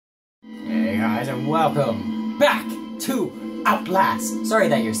guys, and welcome back to Outlast. Sorry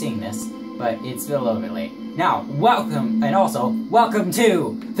that you're seeing this, but it's a little bit late. Now, welcome, and also, welcome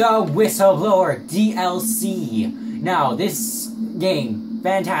to the Whistleblower DLC. Now, this game,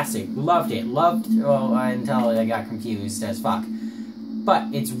 fantastic. Loved it. Well, until I got confused as fuck. But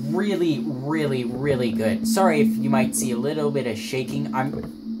it's really, really, really good. Sorry if you might see a little bit of shaking.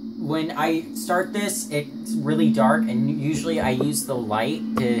 When I start this, it's really dark, and usually I use the light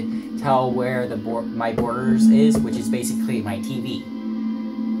to tell where my borders is, which is basically my TV.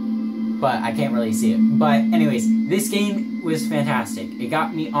 But I can't really see it. But anyways, this game was fantastic. It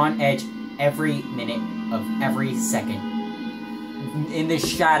got me on edge every minute of every second. In the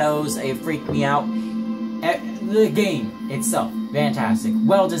shadows, it freaked me out. The game itself, fantastic.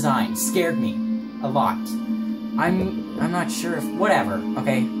 Well designed, scared me a lot. I'm not sure if... whatever,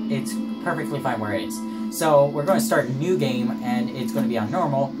 okay? It's perfectly fine where it is. So, we're going to start a new game, and it's going to be on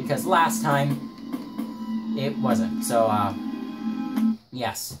normal, because last time, it wasn't. So,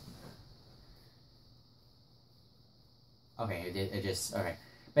 yes. Okay, it just... okay.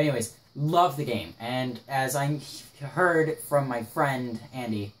 But anyways, love the game. And as I heard from my friend,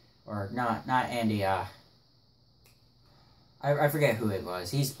 Andy, or not Andy, I forget who it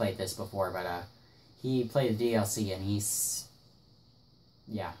was. He's played this before, but, he played the DLC, and he's...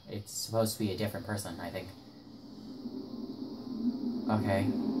 yeah, it's supposed to be a different person, I think. Okay.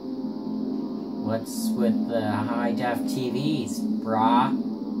 What's with the high-def TVs, brah?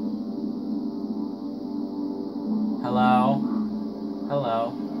 Hello? Hello?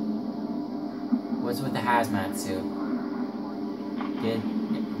 What's with the hazmat suit?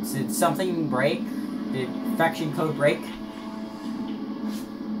 Did something break? Did infection code break?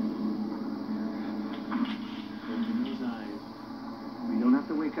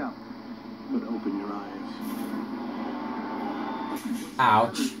 Wake up, but open your eyes.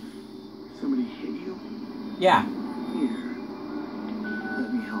 Ouch. Somebody hit you? Yeah. Here. Let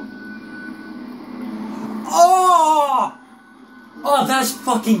me help. Oh! Oh, that's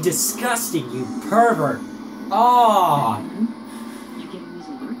fucking disgusting, you pervert. Oh! You getting these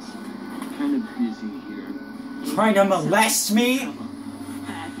alerts? Kind of busy here. Trying to molest me?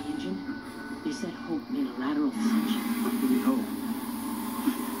 At the engine, they said Hope made a lateral descension. What do we hope?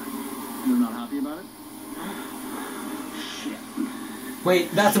 You're not happy about it? Shit.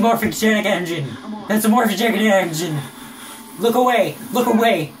 Wait, that's a morphogenic engine. That's a morphogenic engine. Look away. Look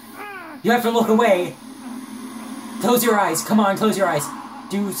away. You have to look away. Close your eyes. Come on, close your eyes.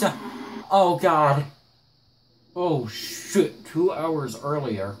 Do some... oh, God. Oh, shit. 2 hours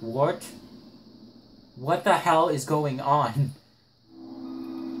earlier. What? What the hell is going on?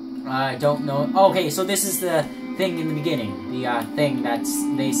 I don't know. Okay, so this is the thing in the beginning. The, thing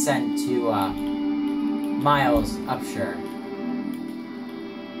they sent to, Miles Upshur.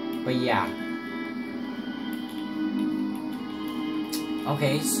 But yeah.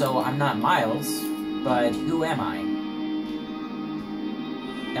 Okay, so I'm not Miles, but who am I?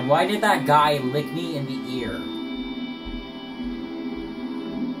 And why did that guy lick me in the ear?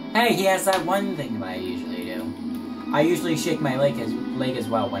 Hey, he has that one thing that I usually do. I usually shake my leg as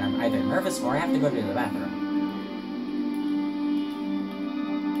well when I'm either nervous or I have to go to the bathroom.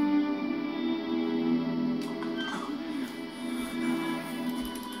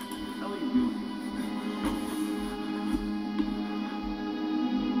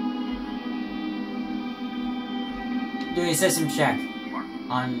 Do a system check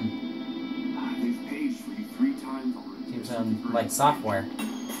on... they've paged for you 3 times already. seems like software.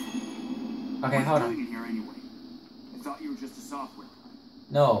 Okay, hold on. I thought you were just a software.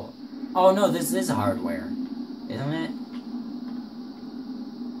 No. Oh no, this is hardware. Isn't it?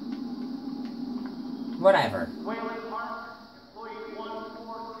 Whatever.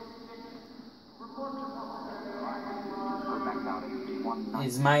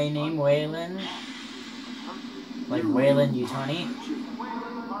 Is my name Waylon? Like Waylon Utani?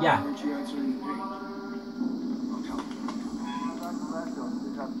 Yeah.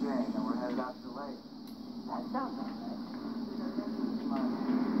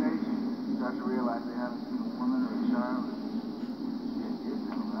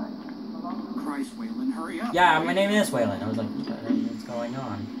 Christ, Waylon, hurry up. Yeah, my name is Waylon. I was like, what's going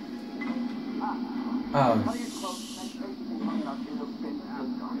on? Oh.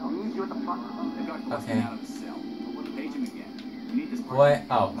 Okay. What?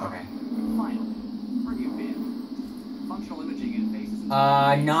 Oh, okay.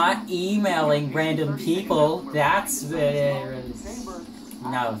 Not emailing random people. That's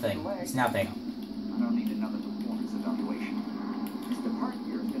nothing. It's nothing. I don't need another performance evaluation. Mr. Park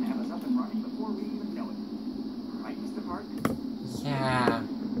here is going to have us up and running before we even know it. Right, Mr. Park? Yeah.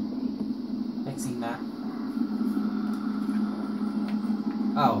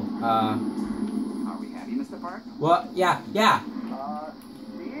 Are we happy, Mr. Park? What? Yeah.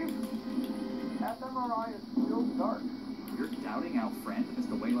 Steve? fMRI is still dark. You're doubting our friend,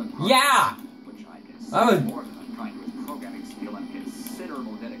 Mr. Wayland Park? Yeah! Which I consider more than unkind to his programming skill and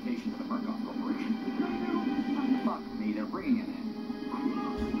considerable dedication to the Murkoff Corporation. Fuck me, they're bringing him in.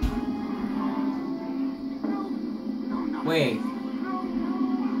 Wait.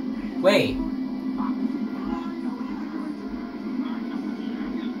 Wait.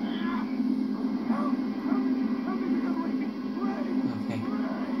 Okay.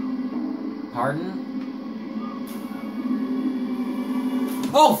 Pardon?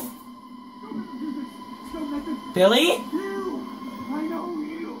 Oh! Billy? I know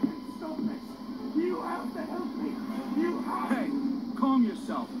you. Stop this. You have to help me. You have to. Hey, calm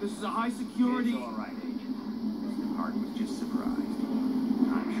yourself. This is a high security. It's all right, Agent. Mr. Park was just surprised.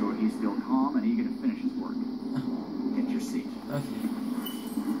 I'm sure he's still calm and eager to finish his work. Get your seat. Okay.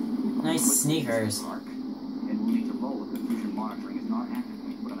 Nice sneakers. Park. And we need to roll if the fusion monitoring is not active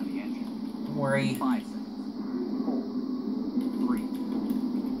when you put him in the engine. Don't worry. 5 seconds. 4, 3.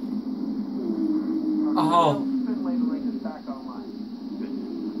 Oh. Spin labeling is back online. Good.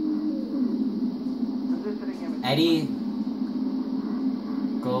 Positioning him. Eddie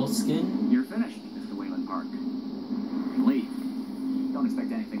Goldskin? You're finished, Mr. Wayland Park. Leave. Don't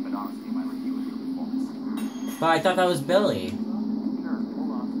expect anything but honesty in my review of your performance. But I thought that was Billy. Sure,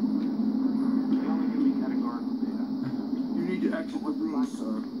 hold on. They only give me categorical data. You need to exit the room,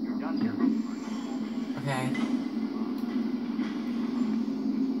 sir. You're done here. Okay.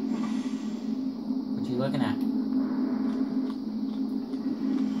 What you looking at?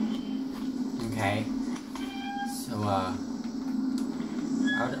 Okay. So,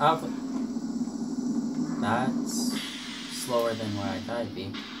 that's slower than what I thought it'd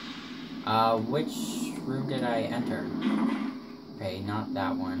be. Which room did I enter? Okay, not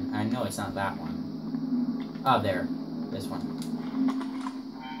that one. I know it's not that one. Oh, there. This one.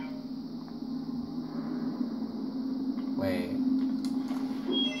 Wait.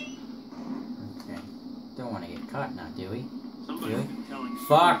 Okay. Don't want to get caught now, do we? Somebody's Really? been telling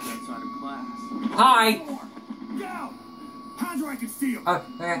Fuck. stories outside of class. Hi! Go! Hands where I can see him. Oh,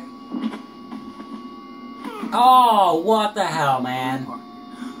 okay. Oh, what the hell, man?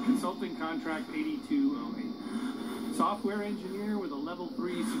 Consulting contract 8208. Software engineer with a level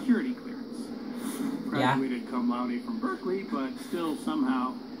 3 security clearance. Graduated cum laude from Berkeley, but still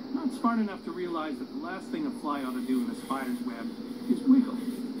somehow not smart enough to realize that the last thing a fly ought to do in a spider's web is wiggle.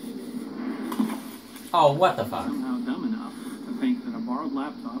 Oh, what the fuck? Somehow dumb enough to think that a borrowed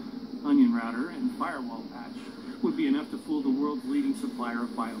laptop, onion router, and firewall patch would be enough to fool the world's leading supplier of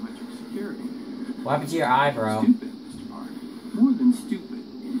biometric security. What happened to your eye, bro? Stupid, Mr. Park. More than stupid.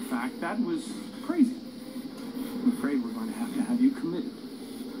 In fact, that was crazy. I'm afraid we're going to have you committed.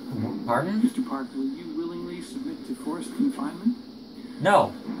 Pardon? Mr. Park, will you willingly submit to forced confinement?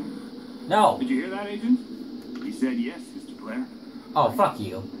 No. No. Did you hear that, Agent? He said yes, Mr. Blair. Oh, fuck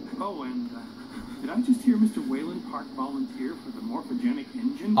you. Oh, and did I just hear Mr. Wayland Park volunteer for the morphogenic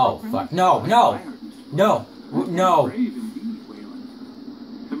engine Oh, program? fuck. No, no. I heard Mr. Park. No. No. Brave indeed, Wayland.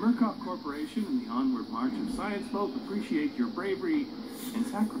 The Murkoff Corporation and the Onward March of Science both appreciate your bravery and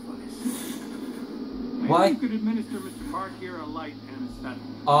sacrifice. Maybe What? you could administer Mr. Park here a light anesthetic.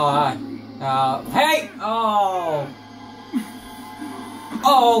 Hey! Oh!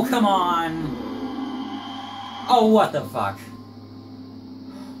 Oh, come on! Oh, what the fuck?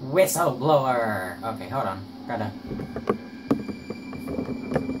 Whistleblower! Okay, hold on. Gotta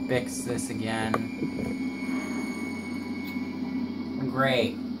fix this again.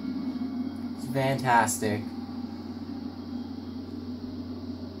 Great. It's fantastic.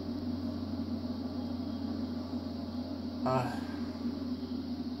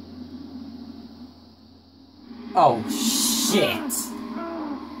 Oh, shit!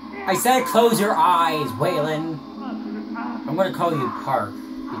 I said close your eyes, Waylon! I'm gonna call you Park,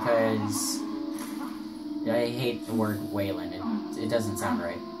 because I hate the word Waylon. It doesn't sound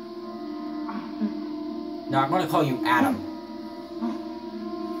right. No, I'm gonna call you Adam.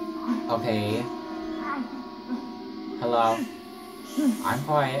 Okay. Hello? I'm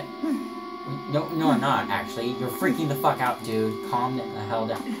quiet. No, I'm not, actually. You're freaking the fuck out, dude. Calm the hell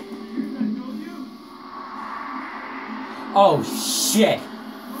down. Oh, shit!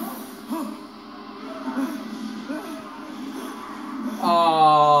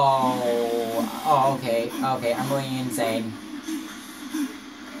 Oh, okay, I'm going insane.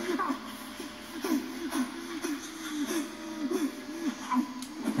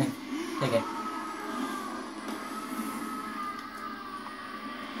 Take it.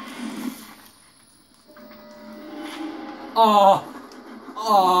 Oh!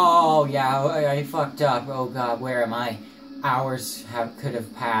 Oh yeah, I fucked up. Oh god, where am I? Hours could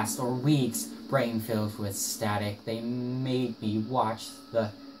have passed, or weeks, brain filled with static. They made me watch the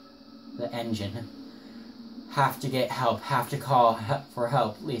engine. Have to get help, have to call for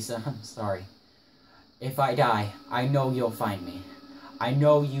help. Lisa, I'm sorry. If I die, I know you'll find me. I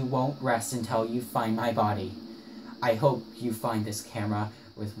know you won't rest until you find my body. I hope you find this camera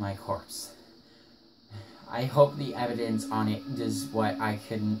with my corpse. I hope the evidence on it does what I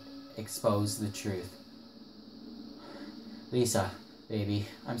couldn't expose the truth. Lisa, baby,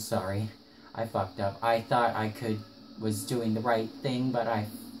 I'm sorry. I fucked up. I thought I was doing the right thing, but I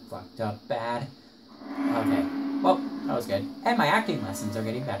fucked up bad. Okay, well, that was good. And my acting lessons are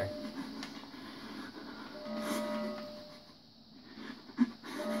getting better.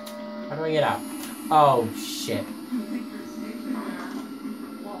 How do I get out? Oh, shit.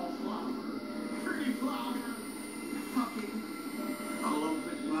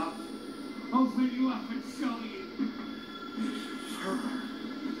 Hopefully you up and show you. Her.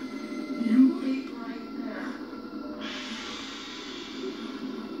 You ate right there.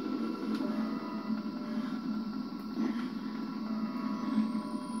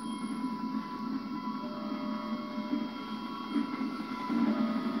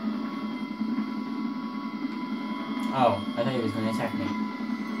 Oh, I thought he was going to attack me.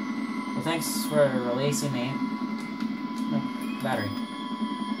 Well, thanks for releasing me. Oh, battery.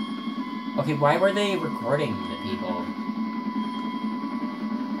 Okay, why were they recording the people?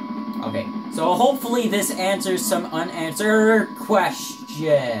 Okay, so hopefully this answers some unanswered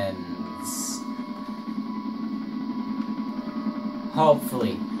questions.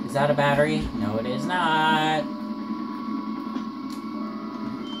 Hopefully. Is that a battery? No, it is not.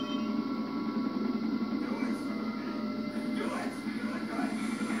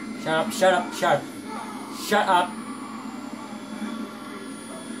 Shut up, shut up, shut up. Shut up.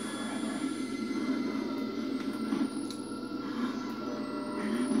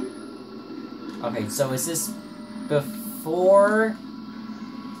 Okay, so is this before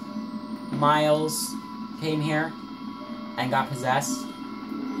Miles came here and got possessed?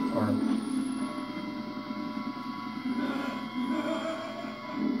 Or...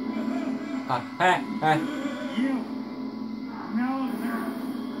 hey. You. No, sir.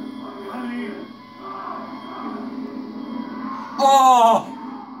 Come here. Oh!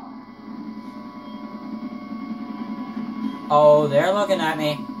 Oh, they're looking at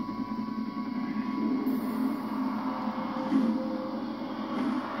me.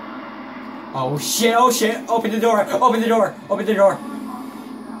 Oh shit, oh shit, open the door, open the door, open the door.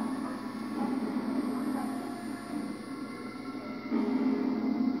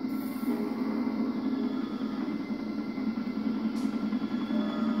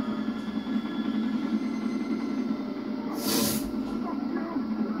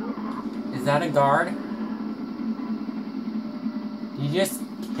 Is that a guard? Did you just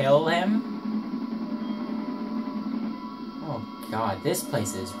kill him? Oh god, this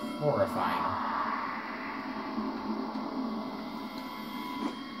place is horrifying.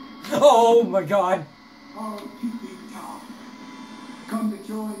 Oh my god! Oh, you big dog. Come to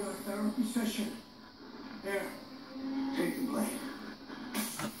join our therapy session. Here, take the blame.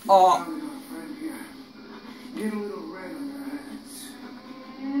 Oh. Our friend here. Get a little red on your hands.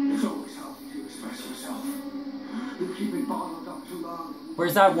 It's always healthy to express yourself. You keep it bottled up too long.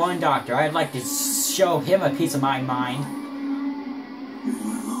 Where's that one doctor? I'd like to show him a piece of my mind. You're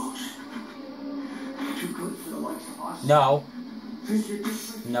one of those. Too good for the likes of us. No. Think you're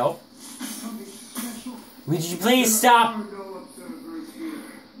different? Nope. Something special? Would you please stop? There are no observers here.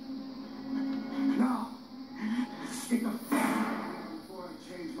 Now, stick a finger before I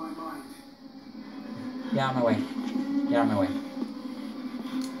change my mind. Get out of my way. Get out of my way.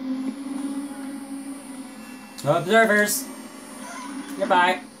 No observers.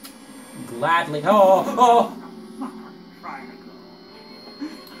 Goodbye. Gladly. Oh,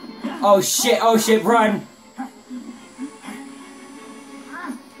 oh shit, run.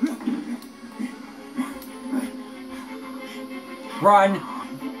 Run.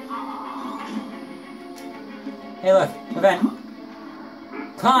 Hey, look, event.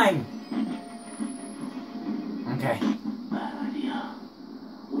 Climb. Okay. Bad idea.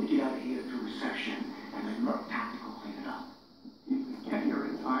 We get out of here through reception and then Merc Tactical clean it up. You can get here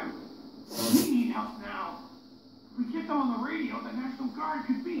in time. We need help now. If we get them on the radio, the National Guard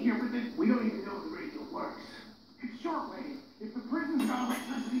could be here, but then We don't even know if the radio works. it's shortwave. If the prison's got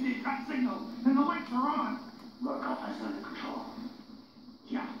electricity, they've got signal, and the lights are on. Merc has under control.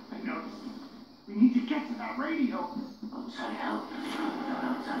 Yeah, I noticed. We need to get to that radio. Outside help is not without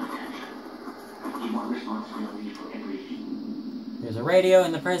outside attention. You want responsibility for everything. There's a radio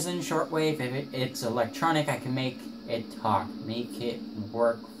in the prison, shortwave. If it's electronic, I can make it talk. Make it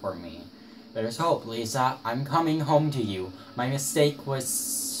work for me. There's hope, Lisa. I'm coming home to you. My mistake was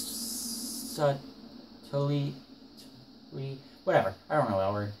subtly... whatever. I don't know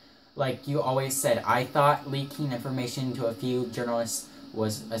that word. Like you always said, I thought leaking information to a few journalists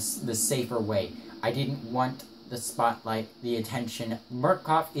was the safer way. I didn't want the spotlight, the attention.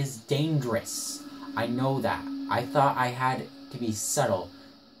 Murkoff is dangerous. I know that. I thought I had to be subtle.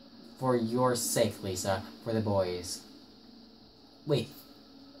 For your sake, Lisa. For the boys. Wait.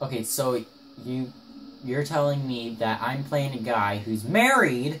 Okay, so you're telling me that I'm playing a guy who's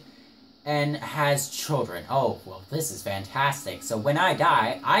married and has children. Oh, well, this is fantastic. So when I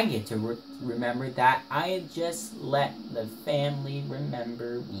die, I get to remember that I just let the family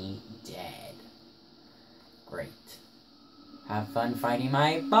remember me dead. Great. Have fun fighting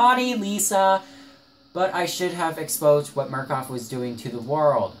my body, Lisa. But I should have exposed what Murkoff was doing to the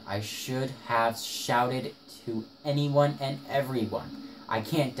world. I should have shouted to anyone and everyone. I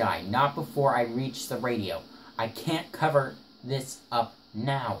can't die. Not before I reach the radio. I can't cover this up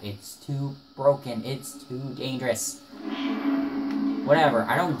now. It's too broken. It's too dangerous. Whatever.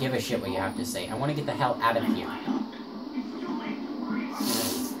 I don't give a shit what you have to say. I want to get the hell out of here.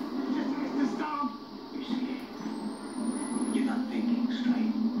 You're not thinking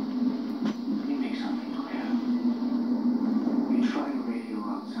straight. Let me make something clear. You try the radio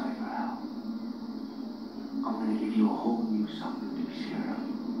outside your house. I'm gonna give you a whole new something to be scared of.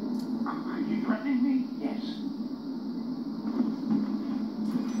 Are you threatening me? Yes.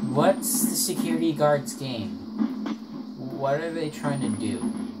 What's the security guard's game? What are they trying to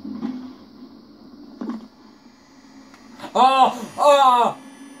do? Oh! Oh!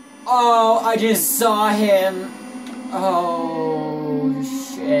 Oh, I just saw him! Oh,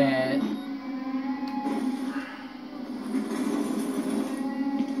 shit.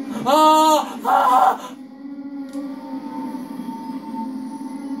 Oh! Ah!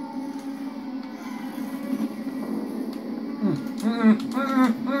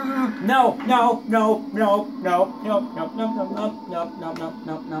 No, no, no, no, no, no, no, no, no, no, no, no, no,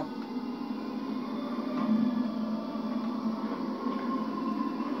 no, no.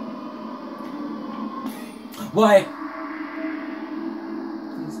 What?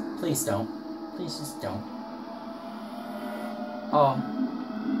 Please don't. Please just don't. Oh.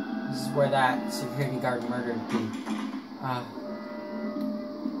 This is where that security guard murdered me.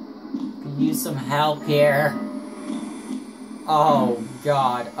 Could use some help here. Oh,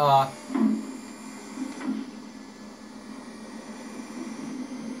 God, okay.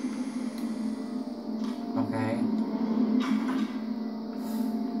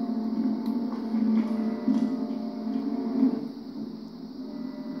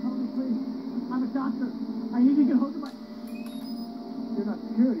 Help me, please. I'm a doctor. I need to get hold of my... You're not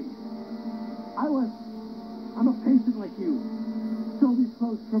security. I'm a patient like you. Stole these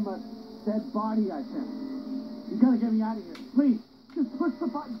clothes from a dead body I found. You gotta get me out of here. Please, just push the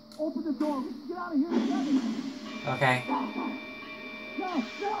button. Open the door. We can get out of here together. Okay. No, no.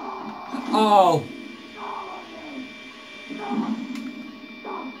 Oh!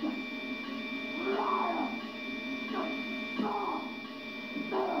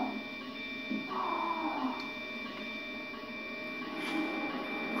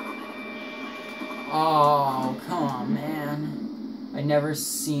 Oh, come on, man. I never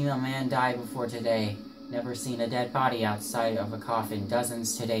seen a man die before today. Never seen a dead body outside of a coffin.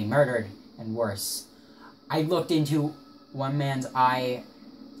 Dozens today murdered, and worse. I looked into one man's eye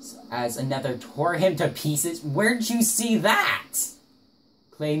as another tore him to pieces. Where'd you see that?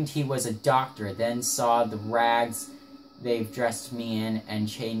 Claimed he was a doctor, then saw the rags they've dressed me in and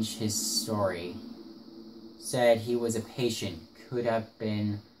changed his story. Said he was a patient. Could have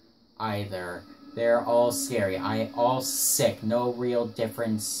been either. They're all scary. All sick. No real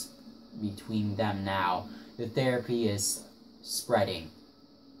difference between them now. The therapy is spreading.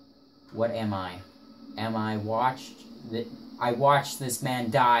 What am I? I watched this man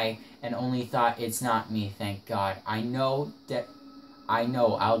die and only thought it's not me, thank God. I know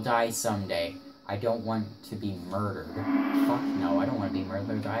I'll die someday. I don't want to be murdered. Fuck no, I don't want to be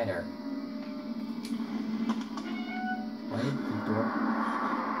murdered either. Why did the door...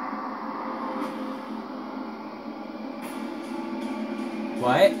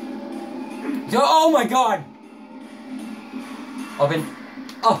 What? Oh my God! Open.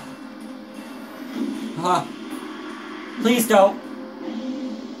 Oh! Please don't.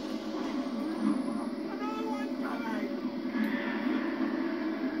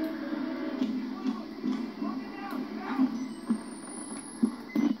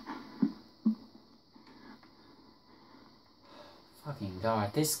 Fucking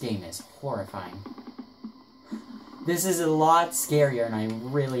god, this game is horrifying. This is a lot scarier and I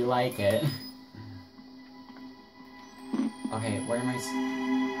really like it. Okay, where am I?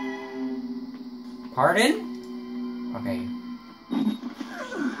 Pardon? Okay.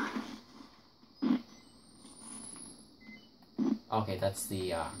 Okay, that's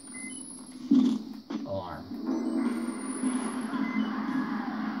the, alarm.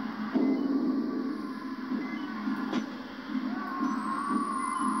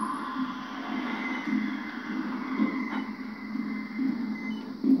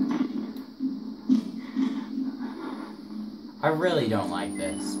 I really don't like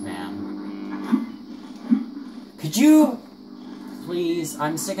this, man. Could you please?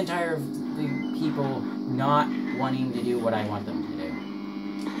 I'm sick and tired of the people not wanting to do what I want them to do.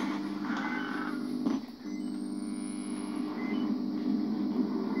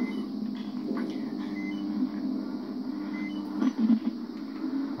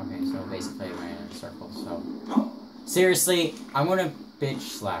 Okay, so basically I ran in a circle, so... Seriously, I'm gonna bitch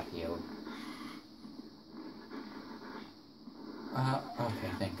slap you.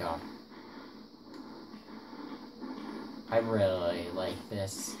 Okay, thank God. I really like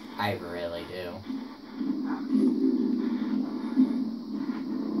this. I really do.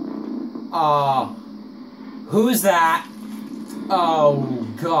 Oh, who's that? Oh,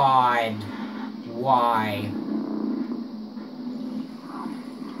 God. Why?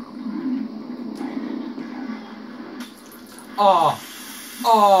 Oh.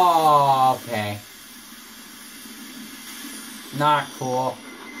 Oh, okay. Not cool.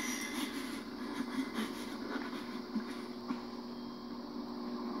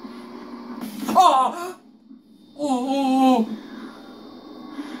 Oh! Oh!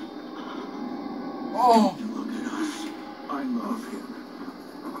 Oh! Look at us. I love him.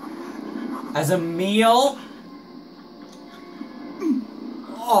 As a meal?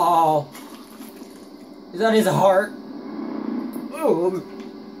 Oh! Is that his heart? Oh!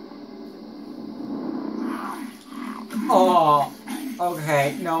 Oh!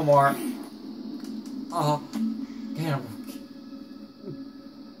 Okay, no more. Oh. Damn.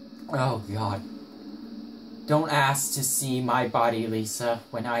 Oh, God. Don't ask to see my body, Lisa,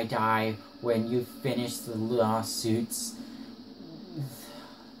 when I die, when you finish the lawsuits.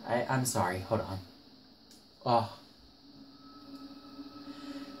 I'm sorry, hold on. Oh.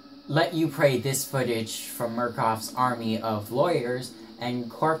 Let you pray this footage from Murkoff's army of lawyers and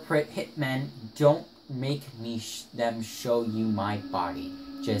corporate hitmen don't make me them show you my body.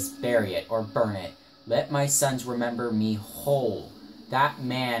 Just bury it or burn it. Let my sons remember me whole. That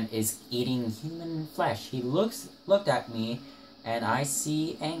man is eating human flesh. He looked at me, and I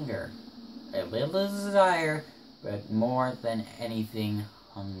see anger. A little desire, but more than anything,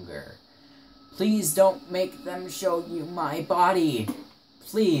 hunger. Please don't make them show you my body.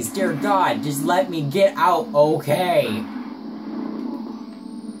 Please, dear God, just let me get out, okay?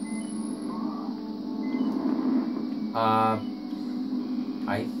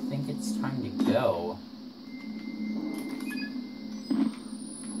 I think it's time to go.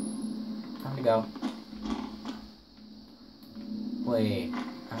 Time to go. Wait,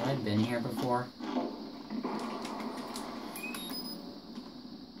 have I been here before?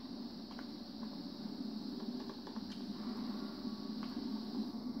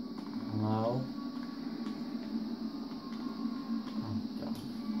 Hello? Oh, God.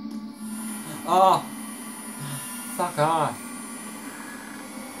 Oh! Fuck off.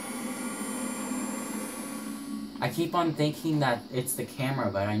 I keep on thinking that it's the camera,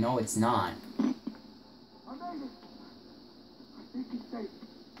 but I know it's not. I made it. I think it's safe.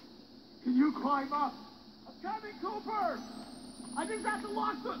 Can you climb up? I'm coming, Cooper! I just have to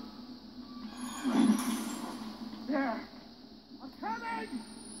lock the... There. I'm coming!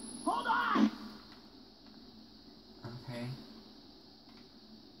 Hold on! Okay.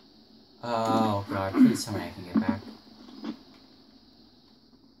 Oh, God, please tell me I can get back.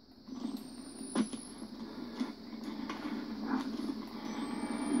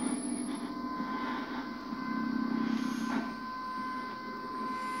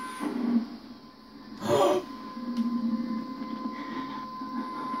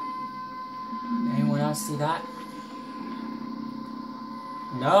 See that?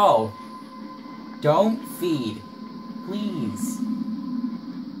 No! Don't feed. Please.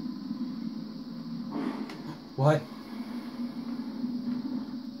 What?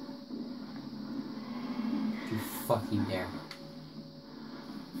 You fucking dare.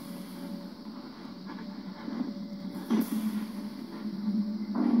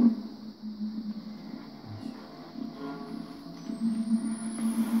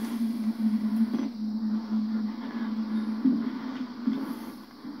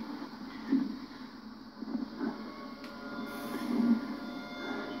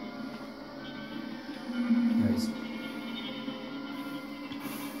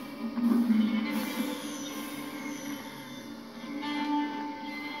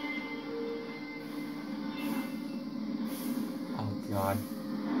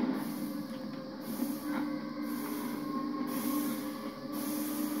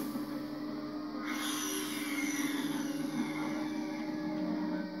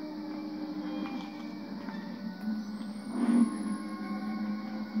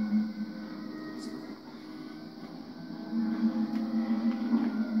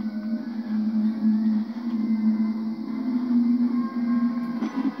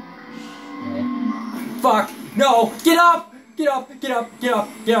 Fuck! No! Get up! Get up! Get up! Get up!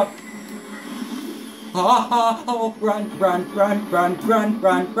 Get up! Oh, run, run, run, run, run,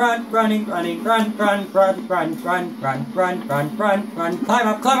 run, run, running, running, run, run, run, run, run, run, run, run, run, run, climb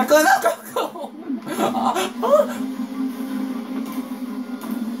up, climb up, climb up, go, go!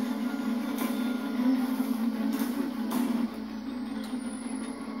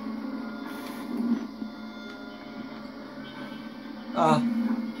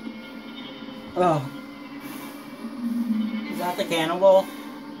 Oh. Is that the cannibal?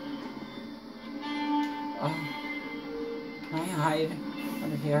 Oh. Can I hide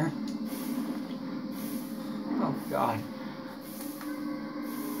under here? Oh god.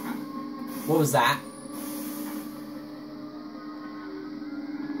 What was that?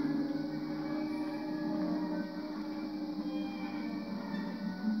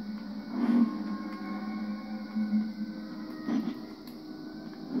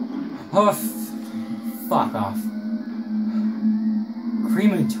 Oh, fuck off.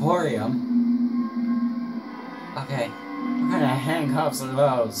 Crematorium? Okay, what kind of handcuffs are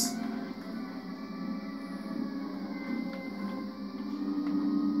those?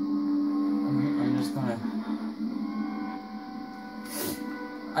 I'm just gonna...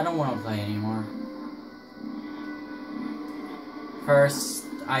 I don't want to play anymore. First,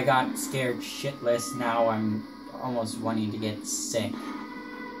 I got scared shitless, now I'm almost wanting to get sick.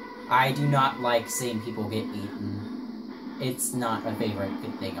 I do not like seeing people get eaten. It's not a favorite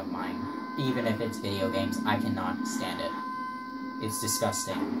good thing of mine. Even if it's video games, I cannot stand it. It's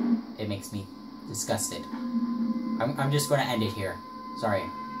disgusting. It makes me disgusted. I'm just going to end it here. Sorry.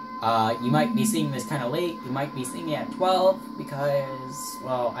 You might be seeing this kind of late. You might be seeing it at 12 because,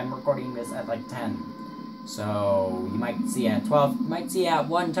 well, I'm recording this at like 10. So, you might see it at 12. You might see it at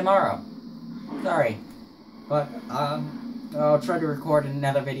 1 tomorrow. Sorry. But, I'll try to record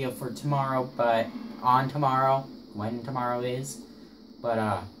another video for tomorrow, but on tomorrow, when tomorrow is. But,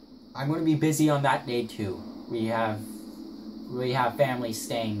 I'm going to be busy on that day too. We have family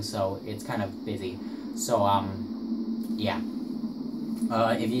staying, so it's kind of busy. So, yeah.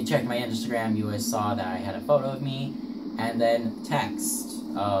 If you checked my Instagram, you would saw that I had a photo of me, and then text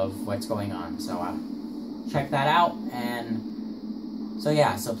of what's going on. So, check that out, and so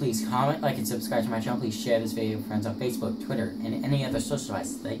yeah, so please comment, like, and subscribe to my channel. Please share this video with friends on Facebook, Twitter, and any other social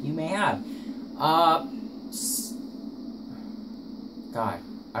devices that you may have. God,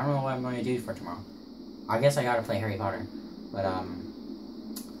 I don't know what I'm going to do for tomorrow. I guess I gotta play Harry Potter. But,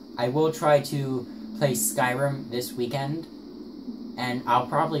 I will try to play Skyrim this weekend. And I'll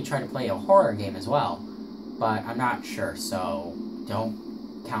probably try to play a horror game as well. But I'm not sure, so don't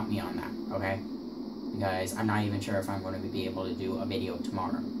count me on that, okay? Because I'm not even sure if I'm going to be able to do a video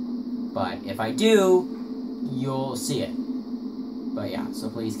tomorrow. But if I do, you'll see it. But yeah, so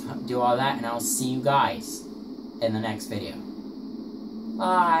please do all that, and I'll see you guys in the next video.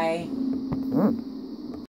 Bye!